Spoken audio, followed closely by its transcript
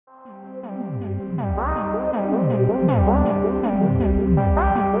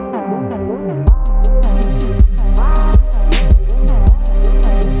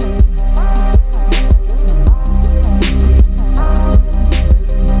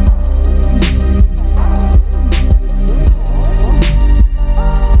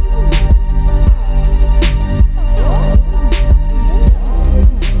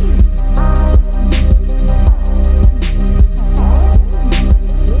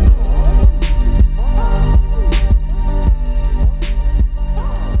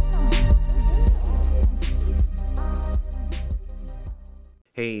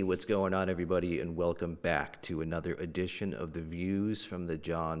Hey, what's going on, everybody, and welcome back to another edition of the Views from the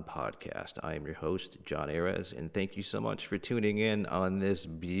John podcast. I am your host, John Ares, and thank you so much for tuning in on this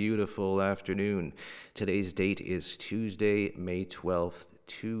beautiful afternoon. Today's date is Tuesday, May 12th,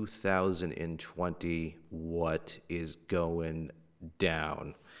 2020. What is going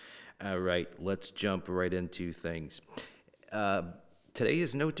down? All right, let's jump right into things. Today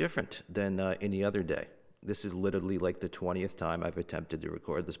is no different than any other day. This is literally like the 20th time I've attempted to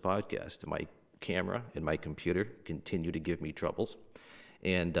record this podcast. My camera and my computer continue to give me troubles.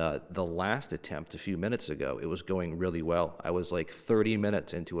 And the last attempt a few minutes ago, it was going really well. I was like 30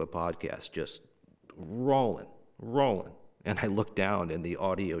 minutes into a podcast, just rolling. And I looked down and the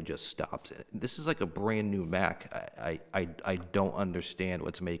audio just stopped. This is like a brand new Mac. I don't understand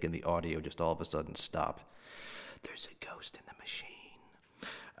what's making the audio just all of a sudden stop. There's a ghost in the machine.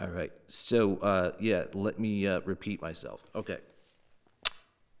 All right, so let me repeat myself. Okay,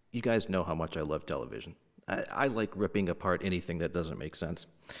 you guys know how much I love television. I like ripping apart anything that doesn't make sense,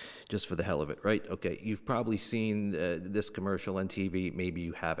 just for the hell of it, right? Okay, you've probably seen this commercial on TV, maybe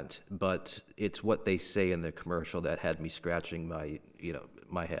you haven't, but it's what they say in the commercial that had me scratching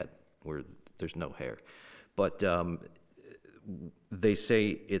my head, where there's no hair. But they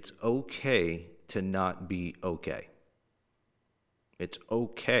say it's okay to not be okay. It's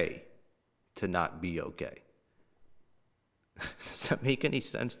okay to not be okay. Does that make any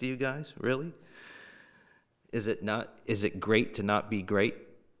sense to you guys? Really? Is it not? Is it great to not be great?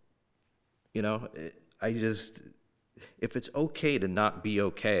 You know, if it's okay to not be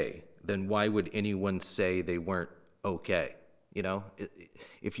okay, then why would anyone say they weren't okay? You know,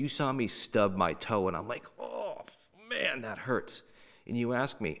 if you saw me stub my toe and I'm like, oh man, that hurts. And you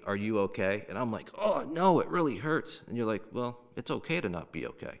ask me, are you okay? And I'm like, oh, no, it really hurts. And you're like, well, it's okay to not be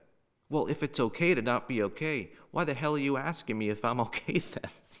okay. Well, if it's okay to not be okay, why the hell are you asking me if I'm okay then?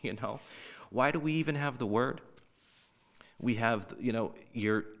 You know, why do we even have the word? We have,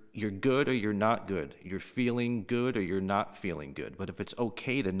 you're good or you're not good. You're feeling good or you're not feeling good. But if it's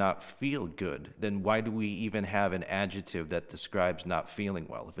okay to not feel good, then why do we even have an adjective that describes not feeling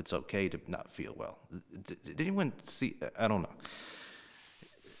well if it's okay to not feel well? Did anyone see? I don't know.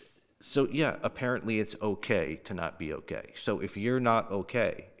 So yeah, apparently it's okay to not be okay. So if you're not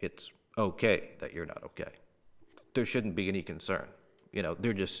okay, it's okay that you're not okay. There shouldn't be any concern. You know,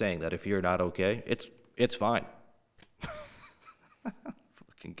 they're just saying that if you're not okay, it's fine.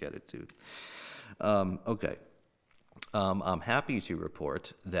 Fucking get it, dude. Okay. I'm happy to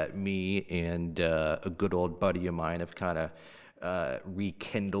report that me and a good old buddy of mine have kind of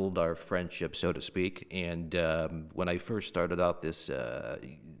rekindled our friendship, so to speak. And when I first started out this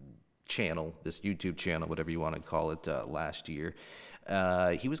YouTube channel, whatever you want to call it, last year,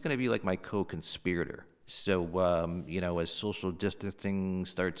 he was going to be like my co-conspirator. So, as social distancing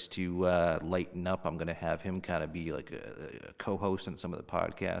starts to lighten up, I'm going to have him kind of be like a co-host on some of the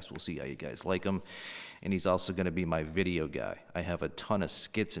podcasts. We'll see how you guys like him. And he's also going to be my video guy. I have a ton of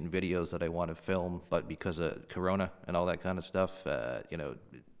skits and videos that I want to film, but because of Corona and all that kind of stuff, blah,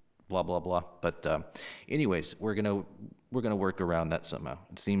 blah, blah. But anyways, we're going to work around that somehow.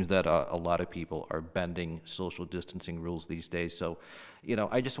 It seems that a lot of people are bending social distancing rules these days. So,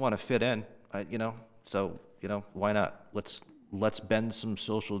 I just want to fit in, So, why not? Let's bend some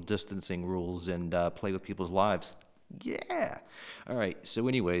social distancing rules and play with people's lives. Yeah. All right. So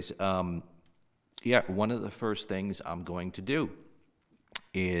anyways, one of the first things I'm going to do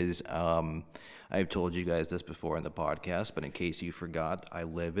is, I've told you guys this before in the podcast, but in case you forgot, I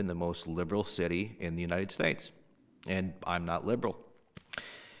live in the most liberal city in the United States, and I'm not liberal.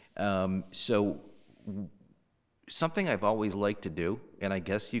 So something I've always liked to do, and I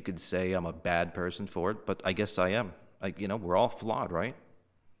guess you could say I'm a bad person for it, but I guess I am. We're all flawed, right?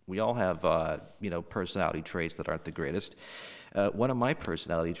 We all have, personality traits that aren't the greatest. One of my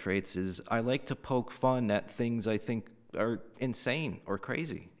personality traits is I like to poke fun at things I think are insane or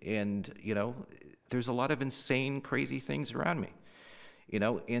crazy. And, there's a lot of insane, crazy things around me,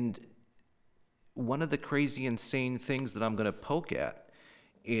 and one of the crazy, insane things that I'm going to poke at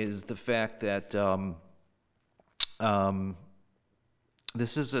is the fact that Um,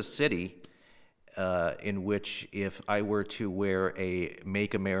 this is a city in which if I were to wear a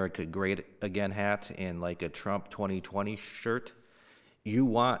Make America Great Again hat and like a Trump 2020 shirt, you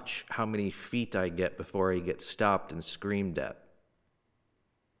watch how many feet I get before I get stopped and screamed at.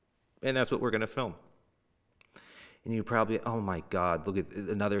 And that's what we're going to film. And you probably, oh my God, look at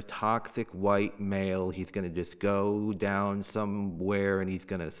another toxic white male. He's going to just go down somewhere and he's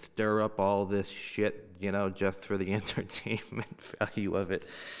going to stir up all this shit, just for the entertainment value of it.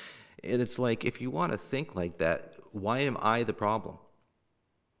 And it's like, if you want to think like that, why am I the problem?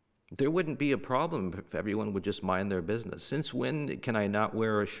 There wouldn't be a problem if everyone would just mind their business. Since when can I not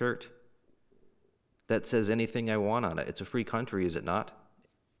wear a shirt that says anything I want on it? It's a free country, is it not?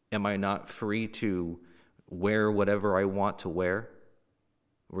 Am I not free to wear whatever I want to wear,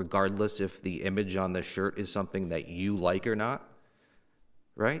 regardless if the image on the shirt is something that you like or not?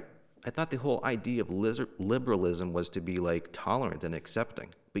 Right? I thought the whole idea of liberalism was to be like tolerant and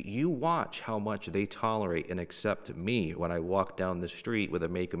accepting. But you watch how much they tolerate and accept me when I walk down the street with a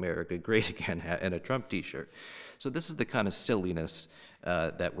Make America Great Again hat and a Trump t-shirt. So this is the kind of silliness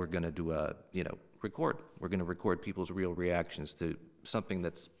that we're going to do, record. We're going to record people's real reactions to something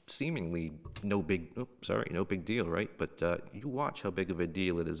that's seemingly no big deal, right? But you watch how big of a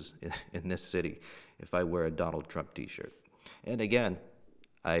deal it is in this city if I wear a Donald Trump t-shirt. And again,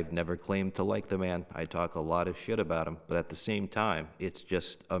 I've never claimed to like the man. I talk a lot of shit about him, but at the same time, it's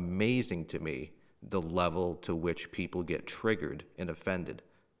just amazing to me the level to which people get triggered and offended.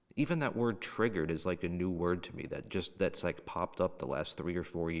 Even that word triggered is like a new word to me that's like popped up the last 3 or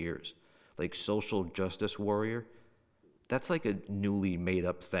 4 years. Like social justice warrior, that's like a newly made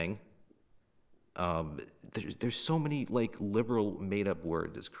up thing. There's so many like liberal made up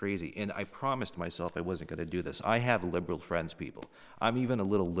words. It's crazy. And I promised myself I wasn't going to do this. I have liberal friends, people. I'm even a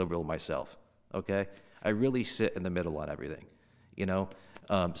little liberal myself. Okay, I really sit in the middle on everything.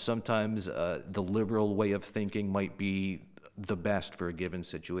 Sometimes the liberal way of thinking might be the best for a given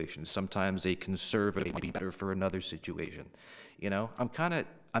situation. Sometimes a conservative might be better for another situation.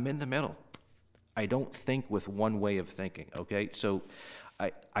 I'm in the middle. I don't think with one way of thinking, okay? So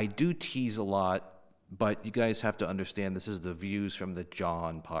I do tease a lot, but you guys have to understand this is the views from the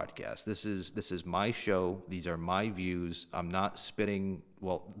John podcast. This is my show. These are my views. I'm not spitting,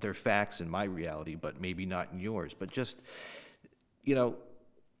 well, they're facts in my reality, but maybe not in yours. But just, you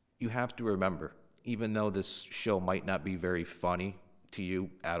have to remember, even though this show might not be very funny to you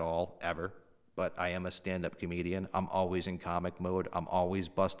at all, ever, but I am a stand-up comedian. I'm always in comic mode. I'm always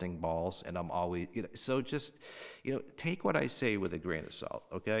busting balls, and I'm always, so just, take what I say with a grain of salt,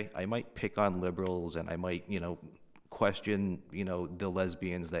 okay? I might pick on liberals, and I might, question, the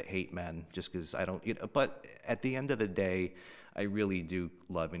lesbians that hate men just because I don't, but at the end of the day, I really do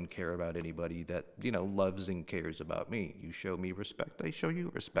love and care about anybody that, loves and cares about me. You show me respect, I show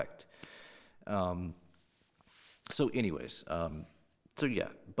you respect. So anyways, so yeah,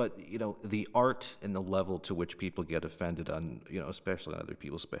 but the art and the level to which people get offended on, especially on other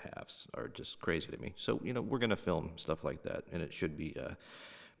people's behalves, are just crazy to me. So we're gonna film stuff like that, and it should be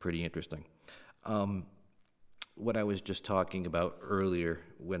pretty interesting. What I was just talking about earlier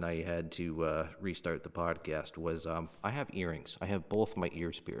when I had to restart the podcast was I have earrings. I have both my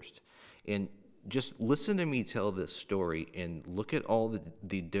ears pierced, and just listen to me tell this story and look at all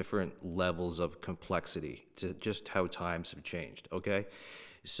the different levels of complexity to just how times have changed, okay?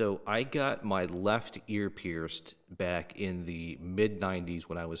 So I got my left ear pierced back in the mid-90s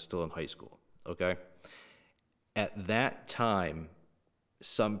when I was still in high school, okay? At that time,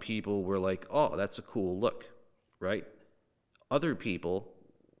 some people were like, oh, that's a cool look, right? Other people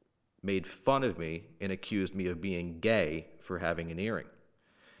made fun of me and accused me of being gay for having an earring,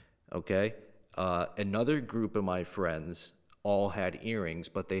 okay? Another group of my friends all had earrings,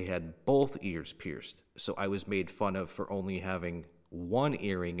 but they had both ears pierced. So I was made fun of for only having one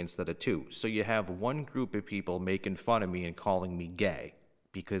earring instead of two. So you have one group of people making fun of me and calling me gay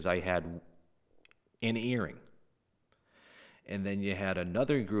because I had an earring. And then you had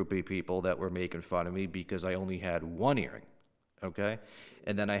another group of people that were making fun of me because I only had one earring, okay?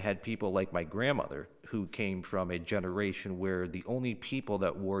 And then I had people like my grandmother who came from a generation where the only people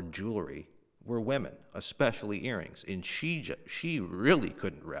that wore jewelry were women, especially earrings. And she really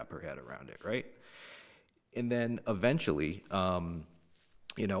couldn't wrap her head around it, right? And then eventually,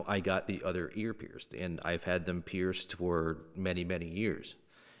 I got the other ear pierced, and I've had them pierced for many, many years.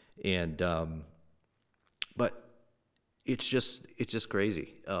 And, but it's just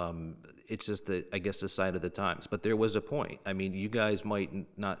crazy. It's just I guess the sign of the times. But there was a point. I mean, you guys might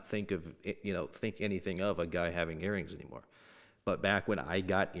not think anything of a guy having earrings anymore. But back when I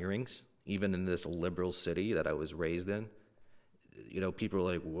got earrings, even in this liberal city that I was raised in. People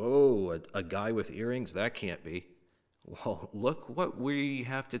are like, whoa, a guy with earrings? That can't be. Well, look what we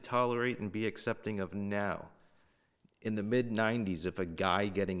have to tolerate and be accepting of now. In the mid 90s, if a guy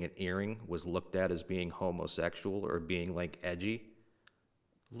getting an earring was looked at as being homosexual or being like edgy,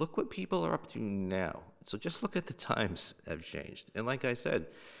 look what people are up to now. So just look at the times have changed. And like I said,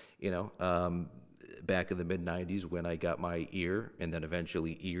 you know, um, back in the mid 90s when I got my ear and then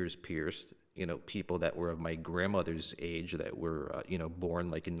eventually ears pierced, people that were of my grandmother's age that were, born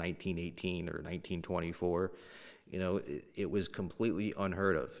like in 1918 or 1924, it was completely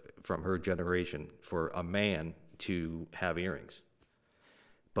unheard of from her generation for a man to have earrings.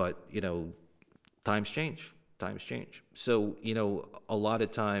 But, times change. Times change. So, a lot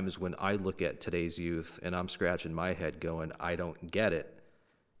of times when I look at today's youth and I'm scratching my head going, I don't get it.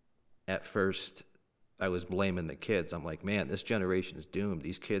 At first, I was blaming the kids. I'm like, man, this generation is doomed.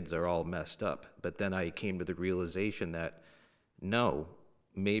 These kids are all messed up. But then I came to the realization that no,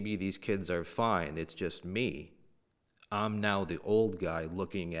 maybe these kids are fine. It's just me. I'm now the old guy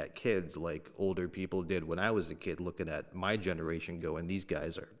looking at kids like older people did when I was a kid, looking at my generation going, these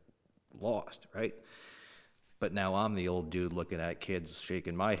guys are lost, right? But now I'm the old dude looking at kids,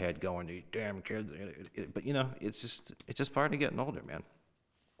 shaking my head, going, "These damn kids." But it's just part of getting older, man.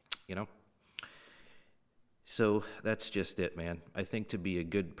 You know. So that's just it, man. I think to be a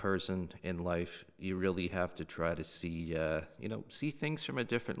good person in life, you really have to try to see things from a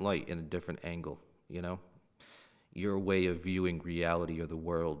different light and a different angle. You know, your way of viewing reality or the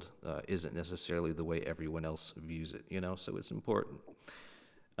world isn't necessarily the way everyone else views it. So it's important.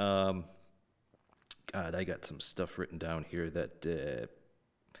 Um, God, I got some stuff written down here that.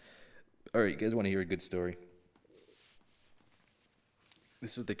 All right, you guys want to hear a good story?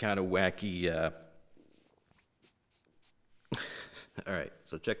 This is the kind of wacky. All right,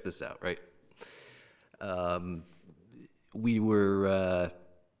 so check this out, right? Um, we were.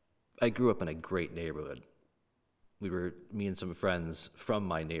 I grew up in a great neighborhood. Me and some friends from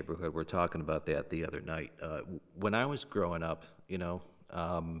my neighborhood were talking about that the other night. When I was growing up,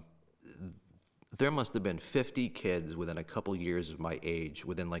 there must have been 50 kids within a couple years of my age,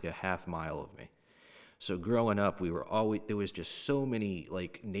 within like a half mile of me. So growing up, there was just so many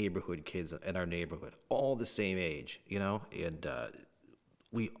like neighborhood kids in our neighborhood, all the same age, and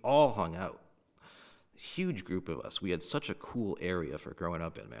we all hung out. Huge group of us. We had such a cool area for growing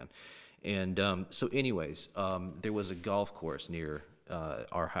up in, man. And so, anyways, there was a golf course near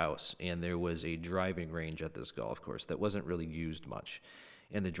our house, and there was a driving range at this golf course that wasn't really used much.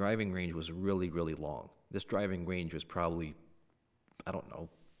 And the driving range was really, really long. This driving range was probably, I don't know,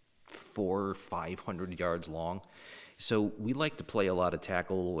 400 or 500 yards long. So we like to play a lot of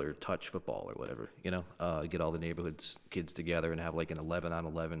tackle or touch football or whatever, get all the neighborhood's kids together and have like an 11 on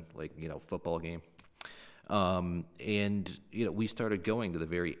 11, like, football game. And we started going to the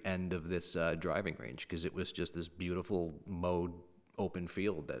very end of this driving range because it was just this beautiful mowed open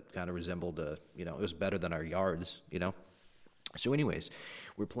field that kind of resembled it was better than our yards. So anyways,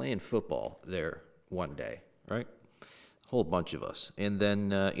 we're playing football there one day, right? A whole bunch of us. And then,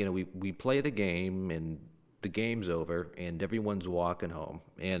 we play the game and the game's over and everyone's walking home.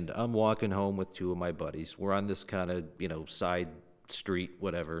 And I'm walking home with two of my buddies. We're on this kind of, side street,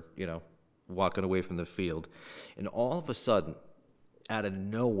 whatever, walking away from the field. And all of a sudden, out of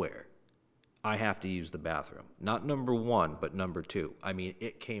nowhere, I have to use the bathroom. Not number one, but number two. I mean,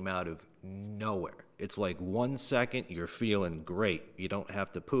 it came out of nowhere. It's like 1 second, you're feeling great. You don't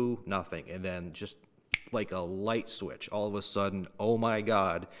have to poo, nothing. And then just like a light switch, all of a sudden, oh my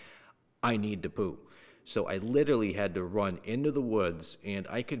God, I need to poo. So I literally had to run into the woods, and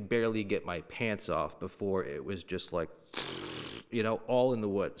I could barely get my pants off before it was just like, all in the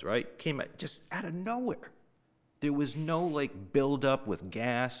woods, right? Came out just out of nowhere. There was no like build up with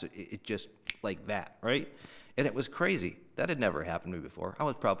gas. It just like that, right? And it was crazy. That had never happened to me before. I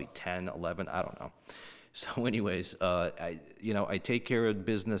was probably 10, 11, I don't know. So anyways, I take care of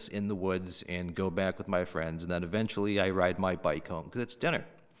business in the woods and go back with my friends. And then eventually I ride my bike home because it's dinner.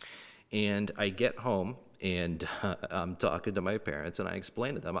 And I get home and I'm talking to my parents and I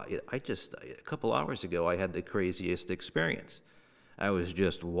explain to them, I just, a couple hours ago, I had the craziest experience. I was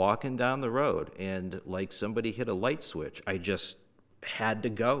just walking down the road and like somebody hit a light switch. I just had to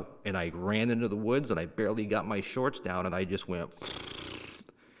go and I ran into the woods and I barely got my shorts down and I just went.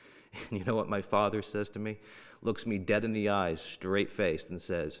 And you know what my father says to me? Looks me dead in the eyes, straight faced, and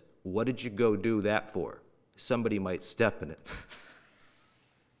says, "What did you go do that for? Somebody might step in it."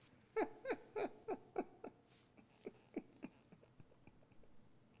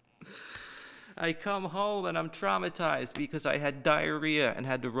 I come home and I'm traumatized because I had diarrhea and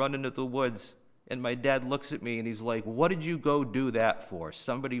had to run into the woods. And my dad looks at me and he's like, "What did you go do that for?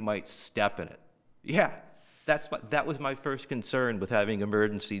 Somebody might step in it." Yeah, that was my first concern with having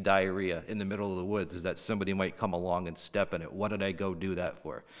emergency diarrhea in the middle of the woods, is that somebody might come along and step in it. What did I go do that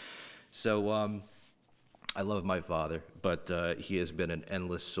for? So I love my father, but he has been an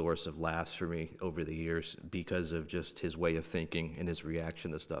endless source of laughs for me over the years because of just his way of thinking and his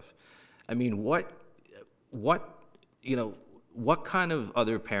reaction to stuff. I mean, what kind of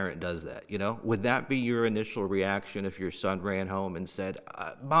other parent does that, Would that be your initial reaction if your son ran home and said,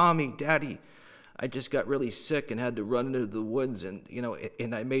 "Mommy, Daddy, I just got really sick and had to run into the woods and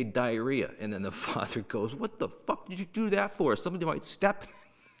I made diarrhea." And then the father goes, "What the fuck did you do that for? Somebody might step."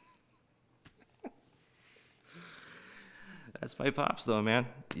 That's my pops, though, man.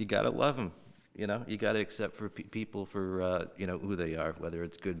 You gotta love him. You gotta accept for people for who they are, whether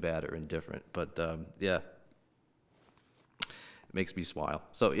it's good, bad, or indifferent. But yeah, it makes me smile.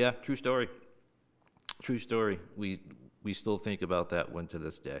 So yeah, true story. True story. We still think about that one to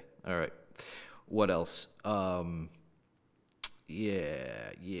this day. All right. What else?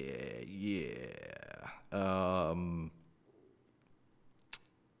 Yeah.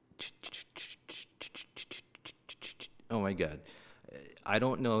 Oh my God. I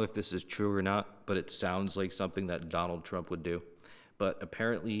don't know if this is true or not, but it sounds like something that Donald Trump would do. But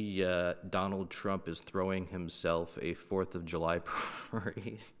apparently, Donald Trump is throwing himself a 4th of July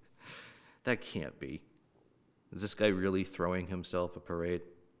parade. That can't be. Is this guy really throwing himself a parade?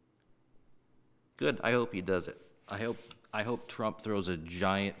 Good. I hope he does it. I hope Trump throws a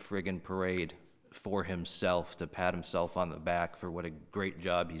giant friggin' parade for himself to pat himself on the back for what a great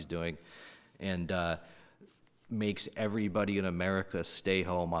job he's doing, and makes everybody in America stay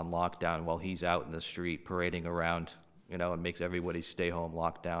home on lockdown while he's out in the street parading around, and makes everybody stay home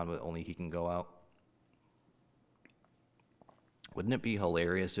locked down, but only he can go out. Wouldn't it be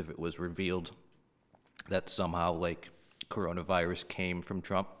hilarious if it was revealed that somehow, like, coronavirus came from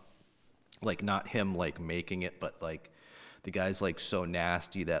Trump? Like, not him, like, making it, but, like, the guy's, like, so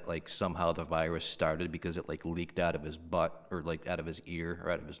nasty that, like, somehow the virus started because it, like, leaked out of his butt or, like, out of his ear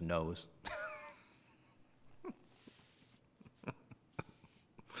or out of his nose.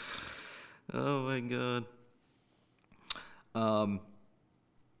 Oh my God.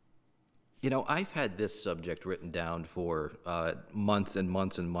 I've had this subject written down for months and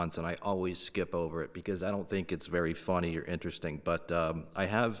months and months, and I always skip over it because I don't think it's very funny or interesting. But I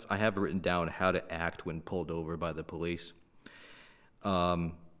have written down how to act when pulled over by the police.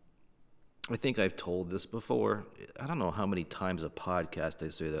 I think I've told this before. I don't know how many times a podcast I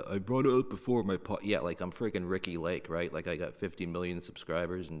say that. I brought it up before my yeah, like I'm freaking Ricky Lake, right? Like I got 50 million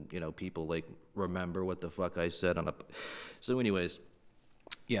subscribers, and people like remember what the fuck I said on a. So, anyways,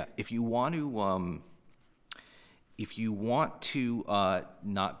 yeah, if you want to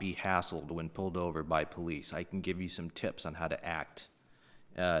not be hassled when pulled over by police, I can give you some tips on how to act.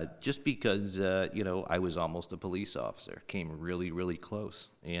 Just because, I was almost a police officer, came really, really close.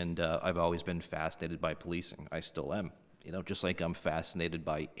 And I've always been fascinated by policing. I still am, just like I'm fascinated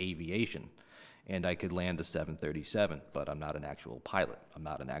by aviation. And I could land a 737, but I'm not an actual pilot. I'm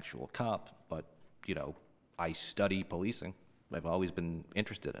not an actual cop, but, I study policing. I've always been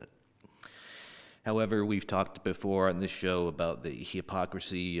interested in it. However, we've talked before on this show about the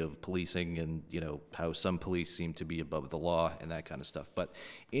hypocrisy of policing and, how some police seem to be above the law and that kind of stuff. But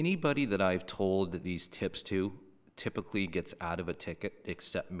anybody that I've told these tips to typically gets out of a ticket,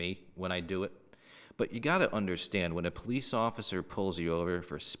 except me when I do it. But you got to understand, when a police officer pulls you over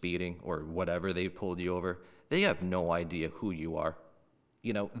for speeding or whatever they've pulled you over, they have no idea who you are.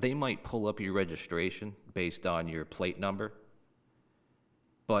 They might pull up your registration based on your plate number,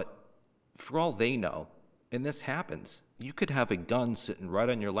 but for all they know, and this happens, you could have a gun sitting right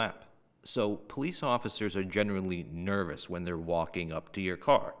on your lap. So police officers are generally nervous when they're walking up to your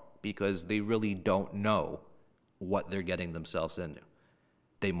car because they really don't know what they're getting themselves into.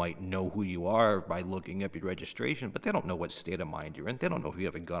 They might know who you are by looking up your registration, but they don't know what state of mind you're in. They don't know if you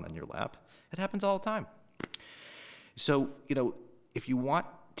have a gun on your lap. It happens all the time. So, if you want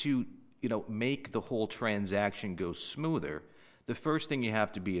to, make the whole transaction go smoother, the first thing you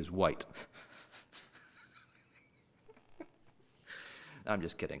have to be is white. I'm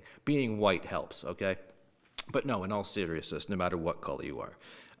just kidding. Being white helps, okay? But no, in all seriousness, no matter what color you are,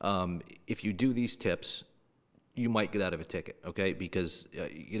 if you do these tips, you might get out of a ticket, okay? Because,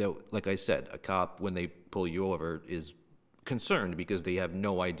 like I said, a cop, when they pull you over, is concerned because they have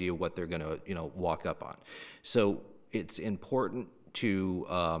no idea what they're going to, walk up on. So it's important to,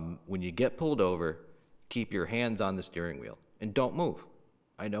 when you get pulled over, keep your hands on the steering wheel and don't move.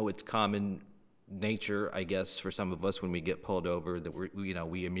 I know it's common nature, I guess, for some of us when we get pulled over, that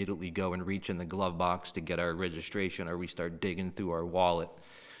we immediately go and reach in the glove box to get our registration, or we start digging through our wallet,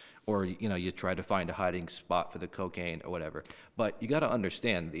 or you try to find a hiding spot for the cocaine or whatever. But you got to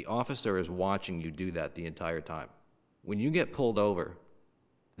understand, the officer is watching you do that the entire time. When you get pulled over,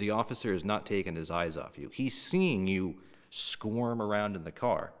 the officer is not taking his eyes off you. He's seeing you squirm around in the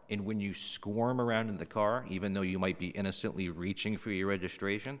car. And when you squirm around in the car, even though you might be innocently reaching for your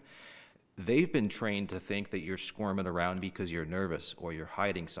registration, they've been trained to think that you're squirming around because you're nervous, or you're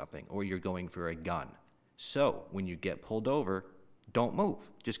hiding something, or you're going for a gun. So when you get pulled over, don't move.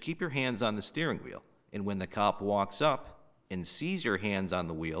 Just keep your hands on the steering wheel. And when the cop walks up and sees your hands on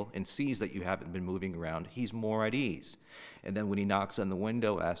the wheel and sees that you haven't been moving around, he's more at ease. And then when he knocks on the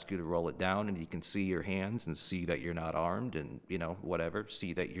window, asks you to roll it down, and he can see your hands and see that you're not armed and, whatever,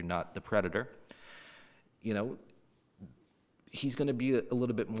 see that you're not the predator, he's going to be a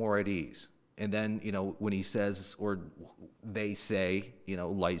little bit more at ease. And then, when he says, or they say,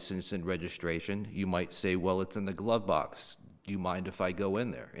 license and registration, you might say, well, it's in the glove box. Do you mind if I go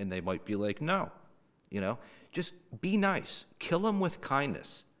in there? And they might be like, no. Just be nice. Kill them with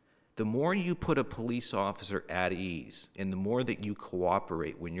kindness. The more you put a police officer at ease, and the more that you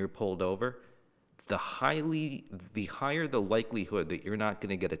cooperate when you're pulled over, the higher the likelihood that you're not going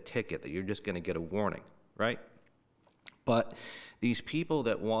to get a ticket, that you're just going to get a warning, right? But these people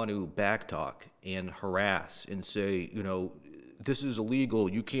that want to backtalk and harass and say, this is illegal,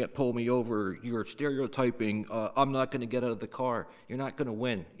 you can't pull me over, you're stereotyping, I'm not going to get out of the car. You're not going to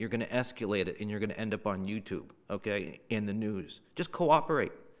win. You're going to escalate it, and you're going to end up on YouTube, okay, in the news. Just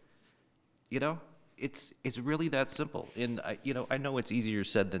cooperate. It's really that simple. And I know it's easier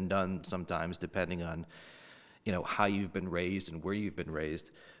said than done sometimes, depending on how you've been raised and where you've been raised.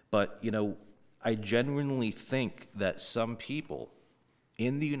 But I genuinely think that some people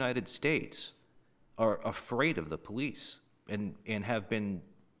in the United States are afraid of the police, and have been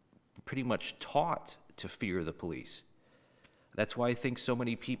pretty much taught to fear the police. That's why I think so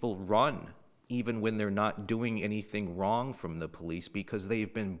many people run, even when they're not doing anything wrong from the police, because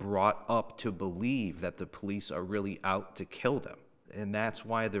they've been brought up to believe that the police are really out to kill them. And that's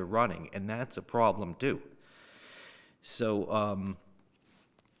why they're running, and that's a problem too. So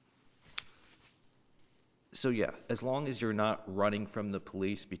yeah, as long as you're not running from the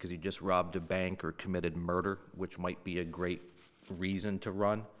police because you just robbed a bank or committed murder, which might be a great reason to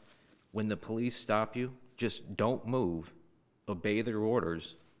run, when the police stop you, just don't move, obey their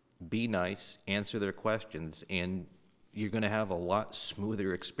orders, be nice, answer their questions, and you're going to have a lot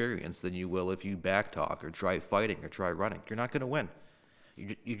smoother experience than you will if you backtalk or try fighting or try running. You're not going to win.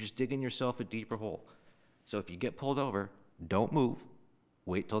 You're just digging yourself a deeper hole. So if you get pulled over, don't move.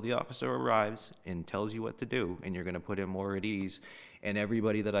 Wait till the officer arrives and tells you what to do, and you're going to put him more at ease. And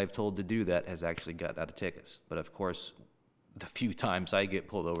everybody that I've told to do that has actually gotten out of tickets. But of course, the few times I get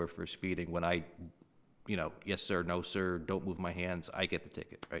pulled over for speeding, when I, yes sir, no sir, don't move my hands, I get the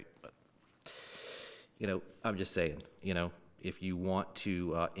ticket, right? But, I'm just saying, if you want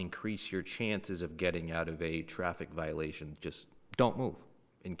to increase your chances of getting out of a traffic violation, just don't move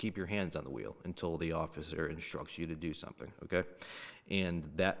and keep your hands on the wheel until the officer instructs you to do something, okay? And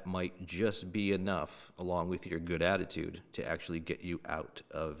that might just be enough, along with your good attitude, to actually get you out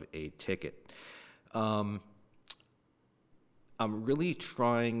of a ticket. I'm really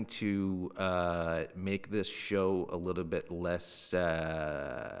trying to make this show a little bit less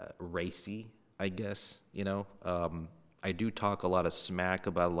racy, I guess, I do talk a lot of smack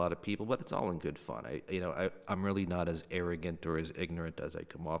about a lot of people, but it's all in good fun. I'm really not as arrogant or as ignorant as I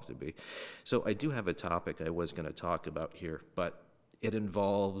come off to be. So I do have a topic I was going to talk about here, but it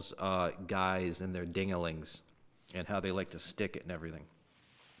involves guys and their dinglings and how they like to stick it and everything.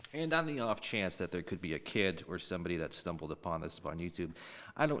 And on the off chance that there could be a kid or somebody that stumbled upon this on YouTube,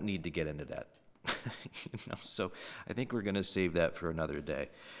 I don't need to get into that. So I think we're going to save that for another day.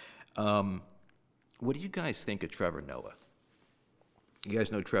 What do you guys think of Trevor Noah? You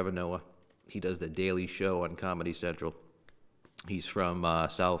guys know Trevor Noah? He does the Daily Show on Comedy Central. He's from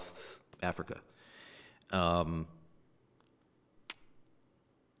South Africa. I'm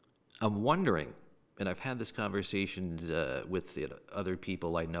wondering, and I've had this conversation with other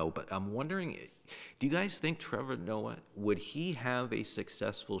people I know, but I'm wondering, do you guys think Trevor Noah, would he have a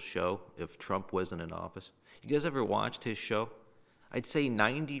successful show if Trump wasn't in office? You guys ever watched his show? I'd say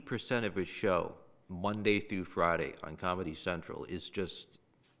 90% of his show, Monday through Friday on Comedy Central, is just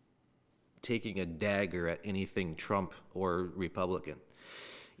taking a dagger at anything Trump or Republican,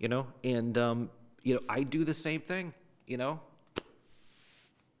 and I do the same thing.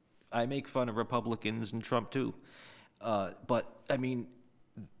 I make fun of Republicans and Trump too, but I mean,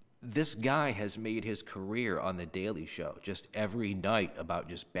 this guy has made his career on The Daily Show, just every night about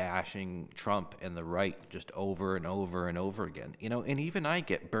just bashing Trump and the right just over and over and over again, and even I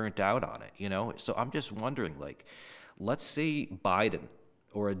get burnt out on it. So I'm just wondering, like, let's say Biden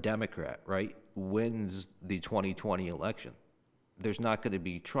or a Democrat, right, wins the 2020 election. There's not going to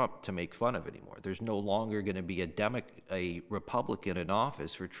be Trump to make fun of anymore. There's no longer going to be a Republican in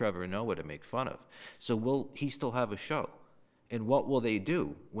office for Trevor Noah to make fun of. So will he still have a show? And what will they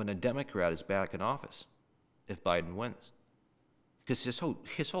do when a Democrat is back in office if Biden wins? Because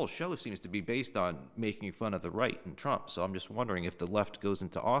his whole show seems to be based on making fun of the right and Trump. So I'm just wondering, if the left goes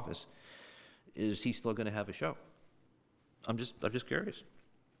into office, is he still going to have a show? I'm just curious.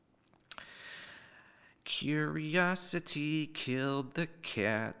 Curiosity killed the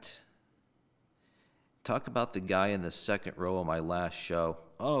cat. Talk about the guy in the second row of my last show.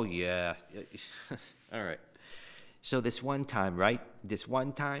 Oh, yeah. All right. So this one time, right? This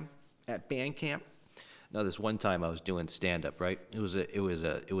one time at band camp. No, this one time I was doing stand-up, right? It was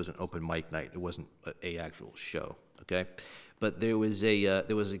an open mic night. It wasn't a actual show, okay? But there was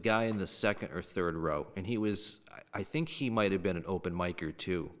a guy in the second or third row, and I think he might have been an open micer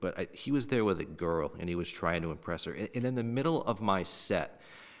too, but he was there with a girl, and he was trying to impress her. And in the middle of my set,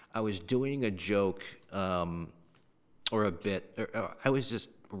 I was doing a joke or a bit, or I was just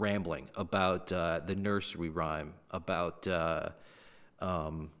rambling about the nursery rhyme, about, God,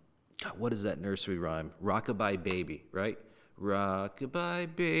 what is that nursery rhyme? Rockabye Baby, right?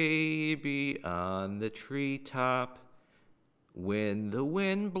 Rockabye baby on the treetop. When the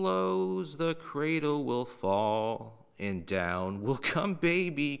wind blows, the cradle will fall, and down will come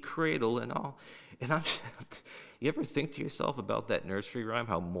baby, cradle and all. And you ever think to yourself about that nursery rhyme,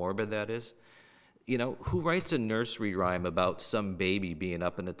 how morbid that is? Who writes a nursery rhyme about some baby being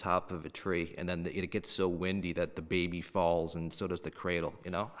up in the top of a tree, and then it gets so windy that the baby falls, and so does the cradle?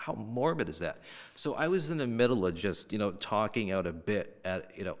 How morbid is that? So I was in the middle of just, talking out a bit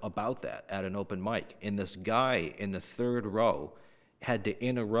about that at an open mic, and this guy in the third row had to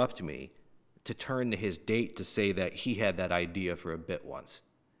interrupt me to turn to his date to say that he had that idea for a bit once.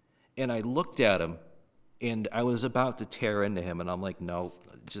 And I looked at him, and I was about to tear into him, and I'm like, no,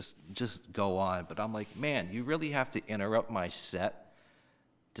 just go on. But I'm like, man, you really have to interrupt my set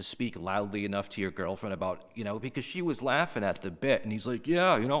to speak loudly enough to your girlfriend about, because she was laughing at the bit. And he's like,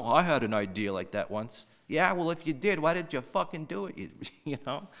 yeah, I had an idea like that once. Yeah, well, if you did, why did you fucking do it?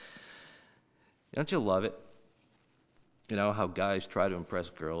 Don't you love it? How guys try to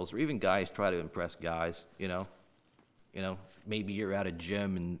impress girls, or even guys try to impress guys, maybe you're at a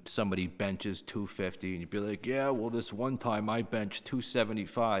gym and somebody benches 250 and you'd be like, yeah, well, this one time I benched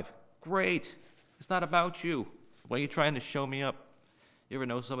 275. Great. It's not about you. Why are you trying to show me up? You ever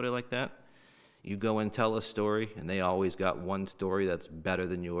know somebody like that? You go and tell a story, and they always got one story that's better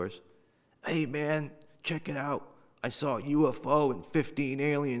than yours. Hey, man, check it out. I saw a UFO and 15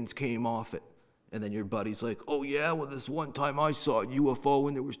 aliens came off it. And then your buddy's like, oh, yeah, well, this one time I saw a UFO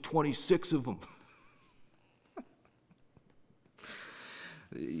and there was 26 of them.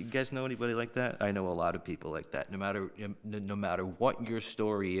 You guys know anybody like that? I know a lot of people like that. No matter what your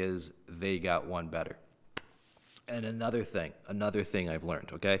story is, they got one better. And another thing I've learned,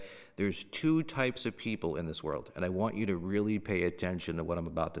 okay? There's two types of people in this world, and I want you to really pay attention to what I'm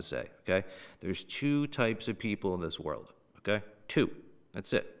about to say, okay? There's two types of people in this world, okay? Two.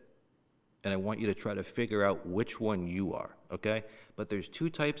 That's it. And I want you to try to figure out which one you are, okay? But there's two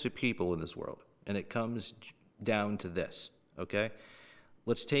types of people in this world, and it comes down to this, okay?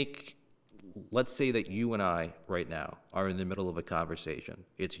 Let's say that you and I right now are in the middle of a conversation.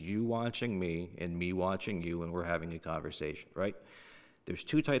 It's you watching me and me watching you, and we're having a conversation, right? There's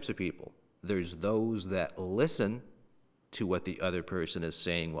two types of people. There's those that listen to what the other person is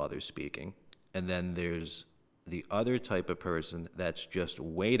saying while they're speaking, and then there's the other type of person that's just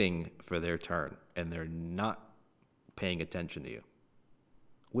waiting for their turn, and they're not paying attention to you.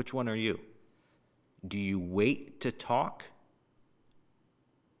 Which one are you? Do you wait to talk?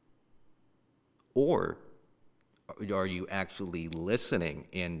 Or are you actually listening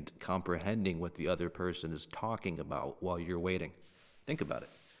and comprehending what the other person is talking about while you're waiting? Think about it.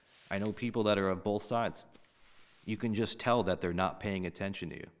 I know people that are of both sides. You can just tell that they're not paying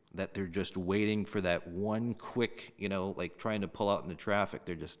attention to you, that they're just waiting for that one quick, like trying to pull out in the traffic.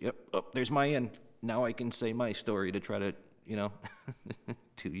 They're just, yep, oh, there's my in. Now I can say my story to try to,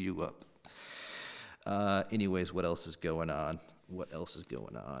 to you up. Anyways, what else is going on?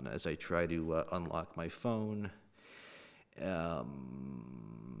 As I try to unlock my phone?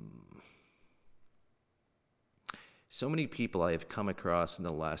 So many people I have come across in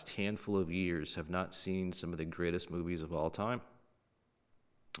the last handful of years have not seen some of the greatest movies of all time.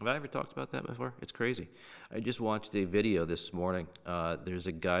 Have I ever talked about that before? It's crazy. I just watched a video this morning. There's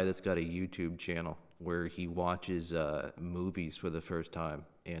a guy that's got a YouTube channel where he watches movies for the first time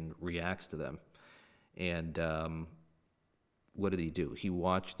and reacts to them. And what did he do? He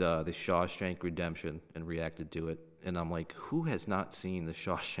watched The Shawshank Redemption and reacted to it. And I'm like, who has not seen The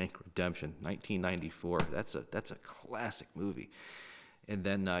Shawshank Redemption? 1994. That's a classic movie. And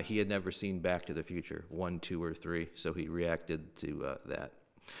then he had never seen Back to the Future 1, 2, or 3, so he reacted to that.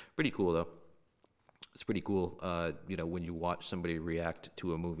 Pretty cool though. It's pretty cool, when you watch somebody react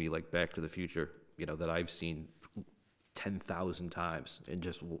to a movie like Back to the Future, that I've seen 10,000 times, and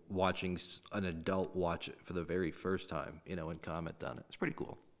just watching an adult watch it for the very first time, and comment on it. It's pretty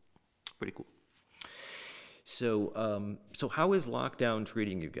cool. Pretty cool. So how is lockdown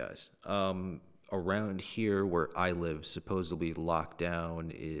treating you guys? Around here where I live, supposedly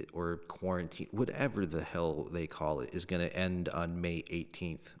lockdown or quarantine, whatever the hell they call it, is going to end on May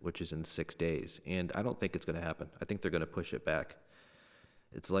 18th, which is in 6 days. And I don't think it's going to happen. I think they're going to push it back.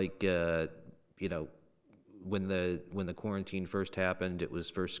 It's like, when the quarantine first happened, it was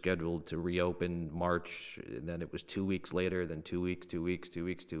first scheduled to reopen March, and then it was 2 weeks later, then 2 weeks, 2 weeks, 2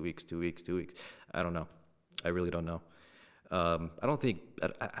 weeks, 2 weeks, 2 weeks, 2 weeks. I don't know. I really don't know. I don't think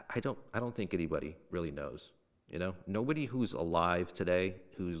anybody really knows. Nobody who's alive today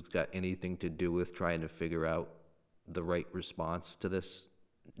who's got anything to do with trying to figure out the right response to this.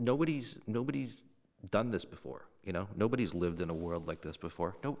 Nobody's done this before. Nobody's lived in a world like this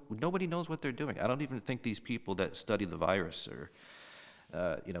before. Nobody knows what they're doing. I don't even think these people that study the virus or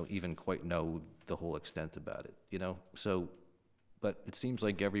even quite know the whole extent about it. So, but it seems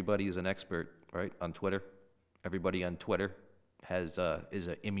like everybody is an expert, right, on Twitter. Everybody on Twitter I'm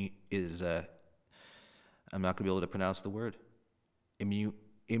not gonna be able to pronounce the word.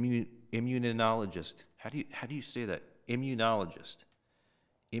 Immunologist. How do you say that? Immunologist.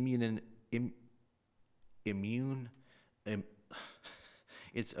 It's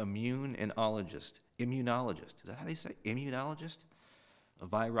immunologist. Immunologist. Is that how they say? Immunologist? A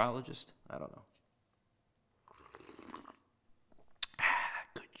virologist? I don't know.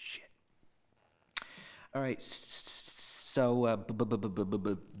 Good shit. All right, so I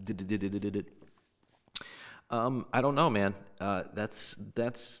don't know, man.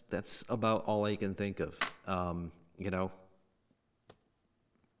 That's about all I can think of.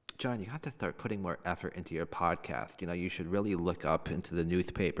 John, you have to start putting more effort into your podcast. You should really look up into the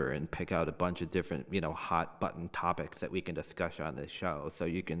newspaper and pick out a bunch of different, hot button topics that we can discuss on this show, so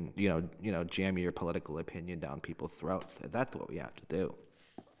you can, jam your political opinion down people's throats. That's what we have to do.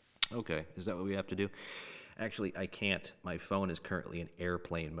 Okay, is that what we have to do? Actually, I can't. My phone is currently in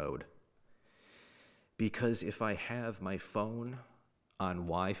airplane mode. Because if I have my phone on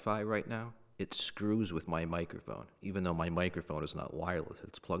Wi-Fi right now, it screws with my microphone, even though my microphone is not wireless.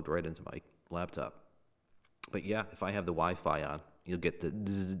 It's plugged right into my laptop. But yeah, if I have the Wi-Fi on, you'll get the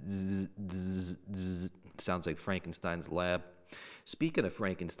zzz, zzz, zzz, zzz. Sounds like Frankenstein's Lab. Speaking of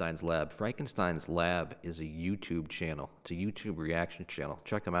Frankenstein's Lab is a YouTube channel. It's a YouTube reaction channel.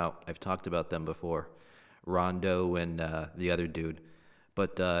 Check them out. I've talked about them before. Rondo and the other dude.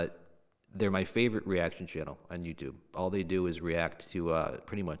 But they're my favorite reaction channel on YouTube. All they do is react to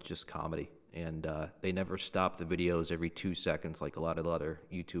pretty much just comedy. And they never stop the videos every 2 seconds like a lot of other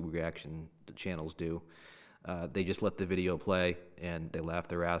YouTube reaction channels do. They just let the video play and they laugh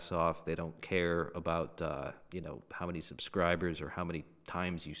their ass off. They don't care about how many subscribers or how many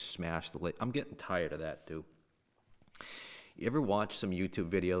times you smash the like. I'm getting tired of that too. You ever watch some YouTube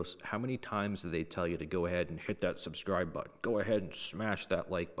videos? How many times do they tell you to go ahead and hit that subscribe button? Go ahead and smash that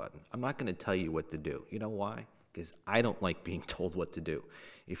like button. I'm not going to tell you what to do. You know why? Because I don't like being told what to do.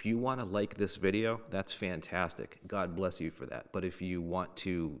 If you want to like this video, that's fantastic. God bless you for that. But if you want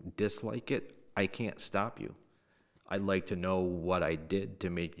to dislike it, I can't stop you. I'd like to know what I did to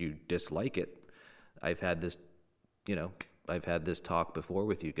make you dislike it. I've had this talk before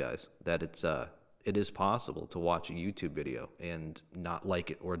with you guys that it is possible to watch a YouTube video and not like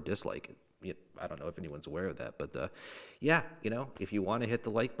it or dislike it. I don't know if anyone's aware of that, but yeah, if you want to hit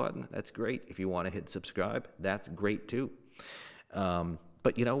the like button, that's great. If you want to hit subscribe, that's great too.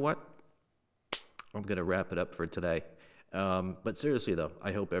 But you know what? I'm going to wrap it up for today. But seriously though,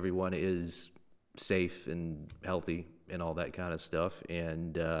 I hope everyone is safe and healthy and all that kind of stuff.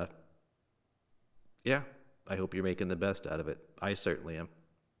 And yeah, I hope you're making the best out of it. I certainly am.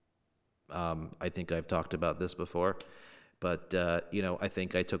 I think I've talked about this before, but I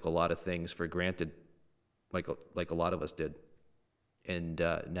think I took a lot of things for granted, like a lot of us did. And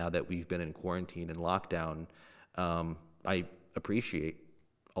now that we've been in quarantine and lockdown, I appreciate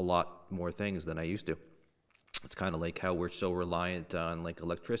a lot more things than I used to. It's kind of like how we're so reliant on like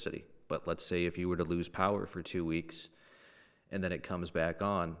electricity. But let's say if you were to lose power for 2 weeks and then it comes back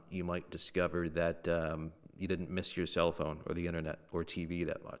on, you might discover that you didn't miss your cell phone or the internet or TV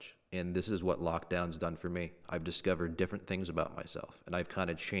that much. And this is what lockdown's done for me. I've discovered different things about myself, and I've kind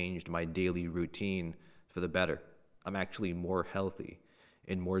of changed my daily routine for the better. I'm actually more healthy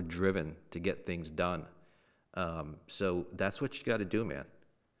and more driven to get things done. So that's what you got to do, man.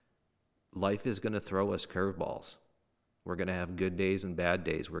 Life is going to throw us curveballs. We're going to have good days and bad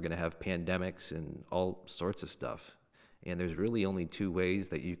days. We're going to have pandemics and all sorts of stuff. And there's really only two ways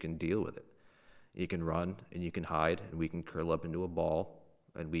that you can deal with it. You can run and you can hide, and we can curl up into a ball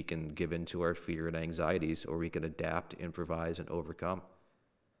and we can give in to our fear and anxieties, or we can adapt, improvise, and overcome.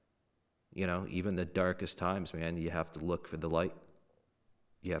 You know, even the darkest times, man, you have to look for the light.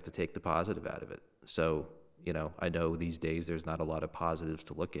 You have to take the positive out of it. So, you know, I know these days there's not a lot of positives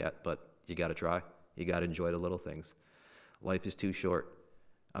to look at, but you got to try. You got to enjoy the little things. Life is too short.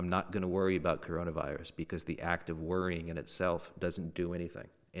 I'm not going to worry about coronavirus because the act of worrying in itself doesn't do anything.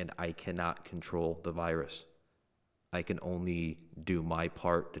 And I cannot control the virus. I can only do my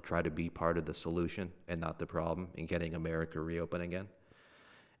part to try to be part of the solution and not the problem in getting America reopened again.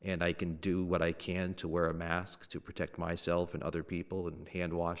 And I can do what I can to wear a mask to protect myself and other people, and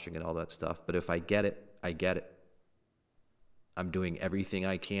hand washing and all that stuff. But if I get it, I get it. I'm doing everything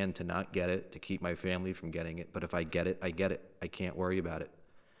I can to not get it, to keep my family from getting it. But if I get it, I get it. I can't worry about it.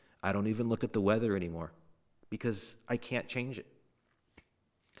 I don't even look at the weather anymore because I can't change it.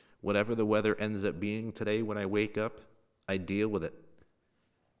 Whatever the weather ends up being today when I wake up, I deal with it.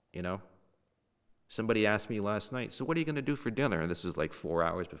 You know? Somebody asked me last night, so what are you going to do for dinner? And this is like 4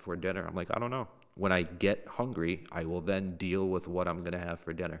 hours before dinner. I'm like, I don't know. When I get hungry, I will then deal with what I'm going to have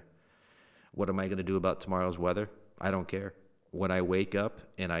for dinner. What am I going to do about tomorrow's weather? I don't care. When I wake up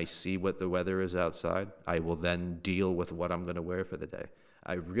and I see what the weather is outside, I will then deal with what I'm going to wear for the day.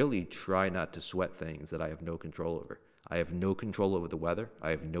 I really try not to sweat things that I have no control over. I have no control over the weather. I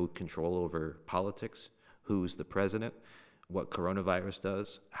have no control over politics, who's the president, what coronavirus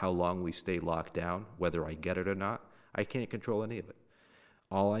does, how long we stay locked down, whether I get it or not. I can't control any of it.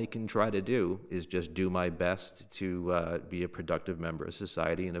 All I can try to do is just do my best to be a productive member of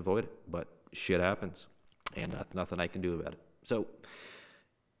society and avoid it. But shit happens, and nothing I can do about it. So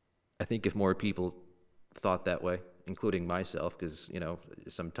I think if more people thought that way, including myself, because, you know,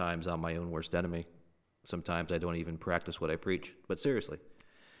 sometimes I'm my own worst enemy. Sometimes I don't even practice what I preach. But seriously,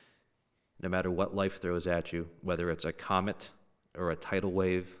 no matter what life throws at you, whether it's a comet or a tidal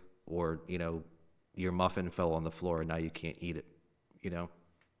wave or, you know, your muffin fell on the floor and now you can't eat it, you know,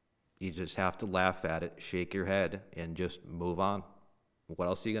 you just have to laugh at it, shake your head, and just move on. What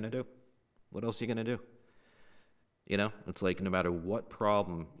else are you going to do? What else are you going to do? You know, it's like no matter what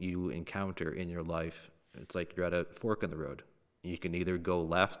problem you encounter in your life, it's like you're at a fork in the road. You can either go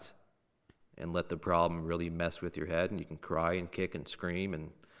left and let the problem really mess with your head, and you can cry and kick and scream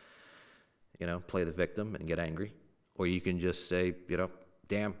and, you know, play the victim and get angry. Or you can just say, you know,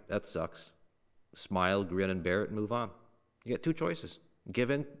 damn, that sucks. Smile, grin, and bear it and move on. You got two choices. Give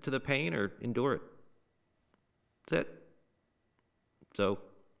in to the pain or endure it. That's it. So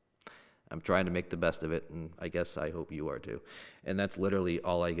I'm trying to make the best of it, and I guess I hope you are too. And that's literally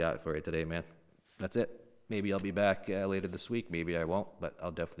all I got for you today, man. That's it. Maybe I'll be back later this week. Maybe I won't, but I'll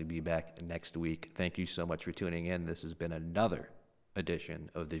definitely be back next week. Thank you so much for tuning in. This has been another edition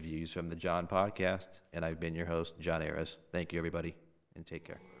of the Views from the John podcast, and I've been your host, John Ayres. Thank you, everybody, and take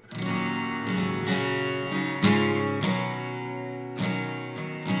care.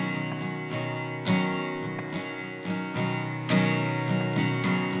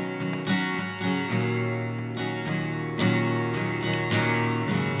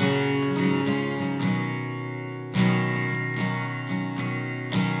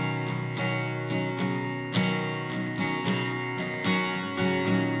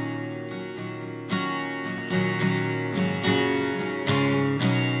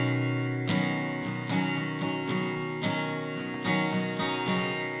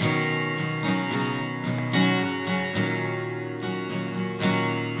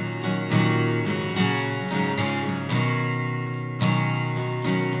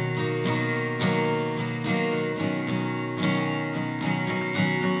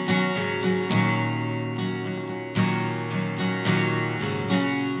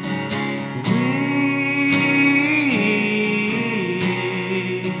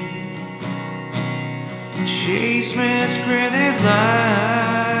 Chase misprinted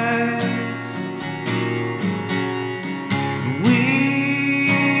lies. We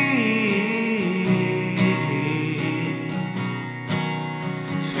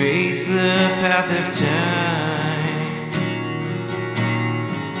face the path of time.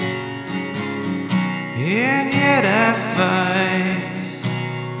 And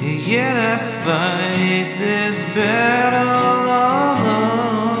yet I fight this battle alone.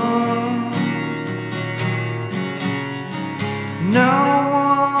 No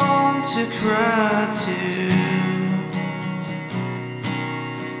one to cry to,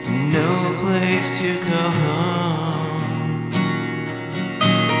 no place to call home.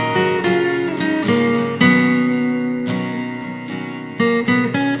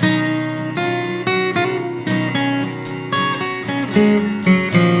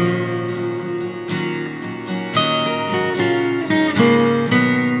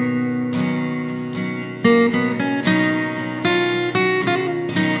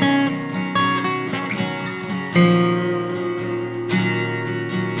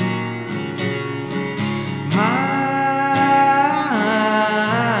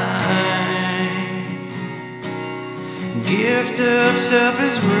 Gift of self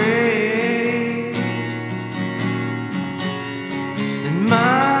is great, and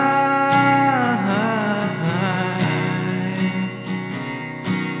mine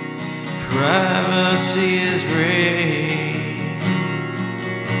privacy is great.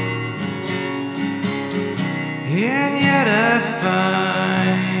 And yet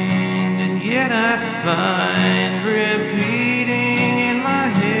I find repeating in my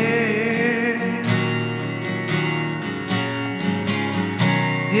head,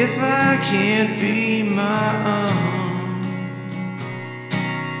 if I can't be my own,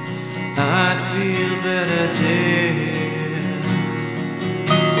 I'd feel better dead.